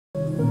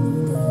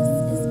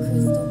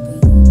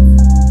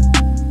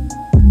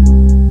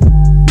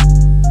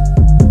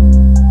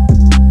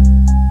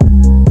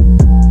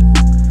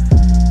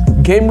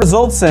game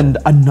results and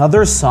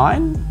another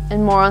sign?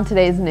 And more on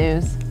today's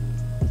news.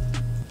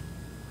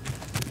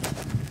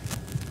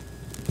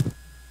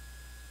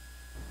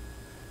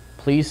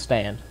 Please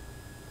stand.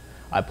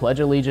 I pledge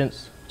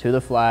allegiance to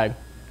the flag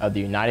of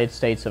the United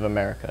States of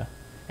America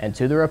and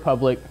to the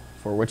republic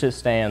for which it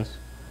stands,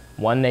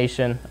 one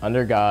nation,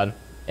 under God,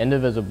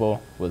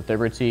 indivisible, with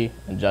liberty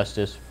and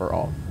justice for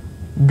all.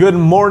 Good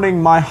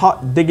morning, my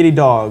hot diggity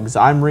dogs.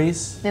 I'm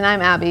Reese. And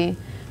I'm Abby.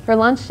 For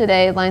lunch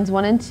today, lines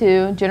 1 and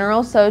 2,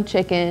 General Tso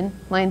chicken,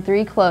 line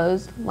 3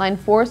 closed, line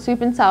 4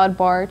 soup and salad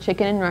bar,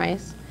 chicken and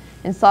rice,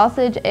 and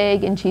sausage,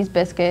 egg, and cheese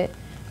biscuit,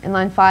 and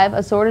line 5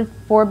 assorted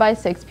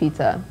 4x6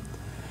 pizza.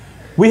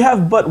 We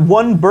have but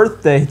one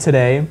birthday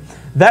today.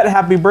 That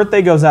happy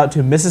birthday goes out to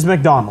Mrs.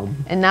 McDonald.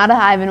 And now to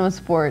Ivan with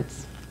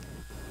sports.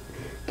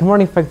 Good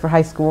morning, Frankfort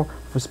High School.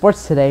 For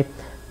sports today,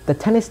 the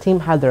tennis team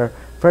had their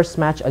first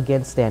match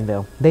against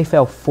Danville. They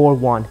fell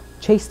 4-1.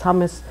 Chase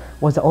Thomas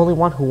was the only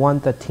one who won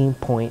the team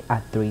point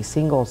at 3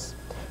 singles.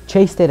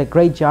 Chase did a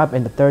great job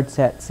in the third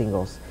set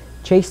singles.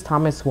 Chase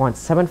Thomas won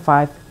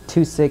 7-5,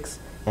 2-6,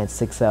 and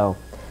 6-0.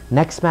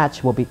 Next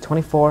match will be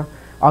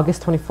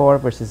August 24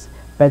 versus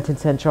Benton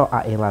Central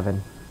at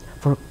 11.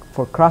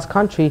 For cross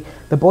country,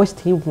 the boys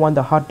team won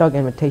the Hot Dog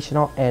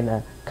Invitational in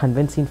a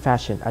convincing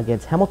fashion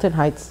against Hamilton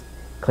Heights,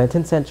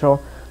 Clinton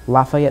Central,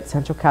 Lafayette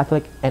Central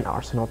Catholic, and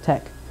Arsenal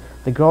Tech.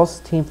 The girls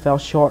team fell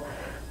short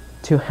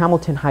to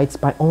Hamilton Heights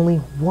by only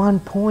 1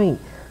 point.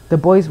 The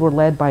boys were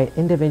led by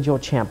individual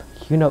champ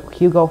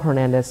Hugo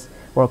Hernandez,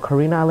 while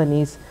Karina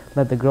Alanese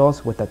led the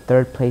girls with a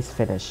third place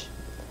finish.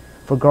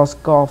 For girls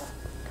golf,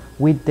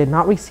 we did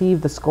not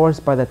receive the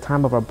scores by the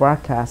time of our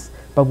broadcast,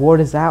 but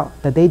word is out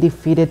that they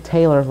defeated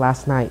Taylor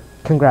last night.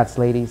 Congrats,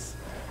 ladies.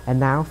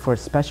 And now for a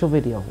special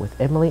video with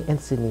Emily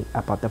and Sydney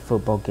about the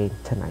football game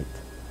tonight.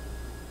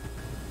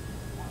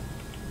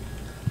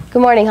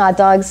 Good morning, hot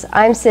dogs.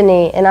 I'm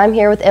Sydney, and I'm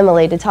here with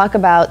Emily to talk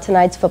about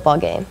tonight's football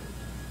game.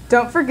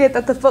 Don't forget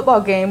that the football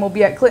game will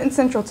be at Clinton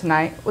Central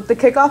tonight, with the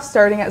kickoff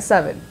starting at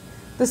 7.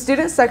 The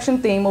student section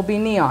theme will be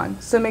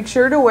neon, so make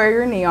sure to wear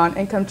your neon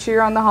and come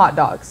cheer on the hot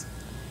dogs.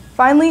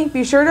 Finally,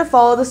 be sure to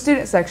follow the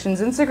student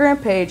section's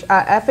Instagram page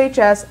at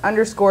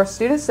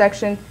FHS_student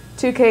section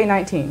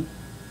 2K19.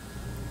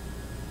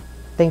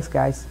 Thanks,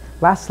 guys.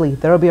 Lastly,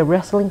 there will be a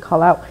wrestling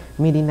call-out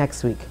meeting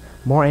next week.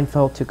 More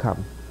info to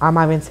come. I'm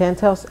Ivan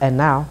Santos, and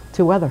now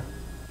to weather.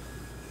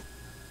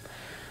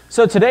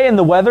 So today in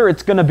the weather,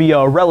 it's going to be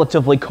a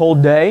relatively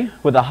cold day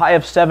with a high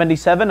of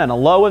 77 and a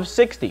low of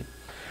 60.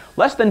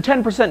 Less than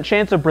 10%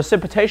 chance of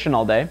precipitation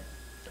all day.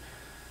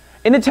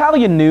 In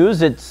Italian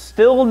news, it's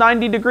still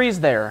 90 degrees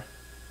there.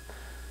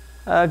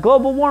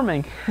 Global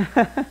warming.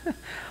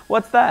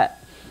 What's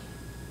that?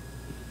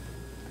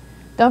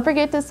 Don't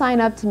forget to sign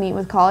up to meet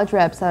with college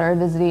reps that are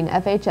visiting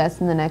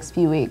FHS in the next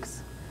few weeks.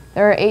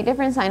 There are 8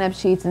 different sign-up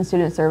sheets in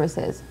student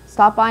services.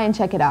 Stop by and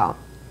check it out.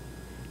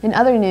 In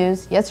other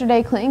news,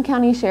 yesterday Clinton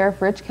County Sheriff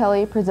Rich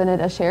Kelly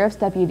presented a sheriff's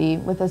deputy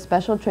with a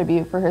special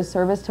tribute for his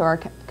service to our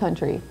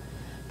country.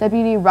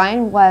 Deputy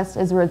Ryan West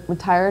is a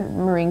retired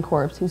Marine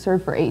Corps who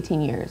served for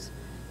 18 years.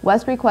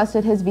 West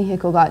requested his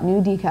vehicle got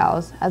new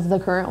decals, as the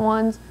current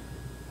ones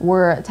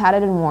were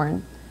tatted and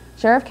worn.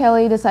 Sheriff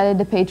Kelly decided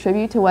to pay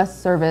tribute to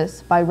West's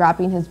service by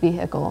wrapping his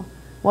vehicle.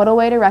 What a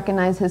way to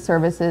recognize his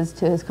services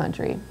to his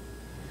country.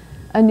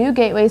 A new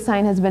gateway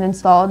sign has been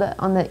installed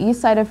on the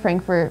east side of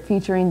Frankfort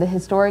featuring the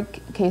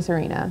historic Case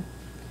Arena.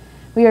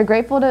 We are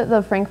grateful to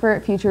the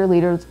Frankfort Future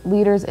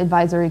Leaders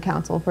Advisory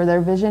Council for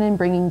their vision in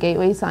bringing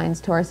gateway signs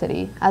to our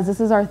city, as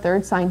this is our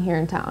 3rd sign here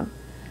in town.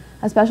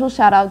 A special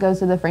shout out goes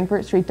to the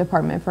Frankfort Street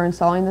Department for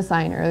installing the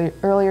sign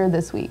earlier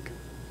this week.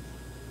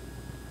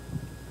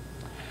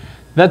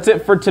 That's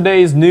it for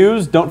today's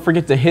news. Don't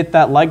forget to hit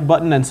that like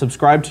button and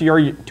subscribe to our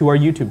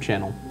YouTube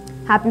channel.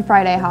 Happy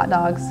Friday, hot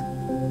dogs.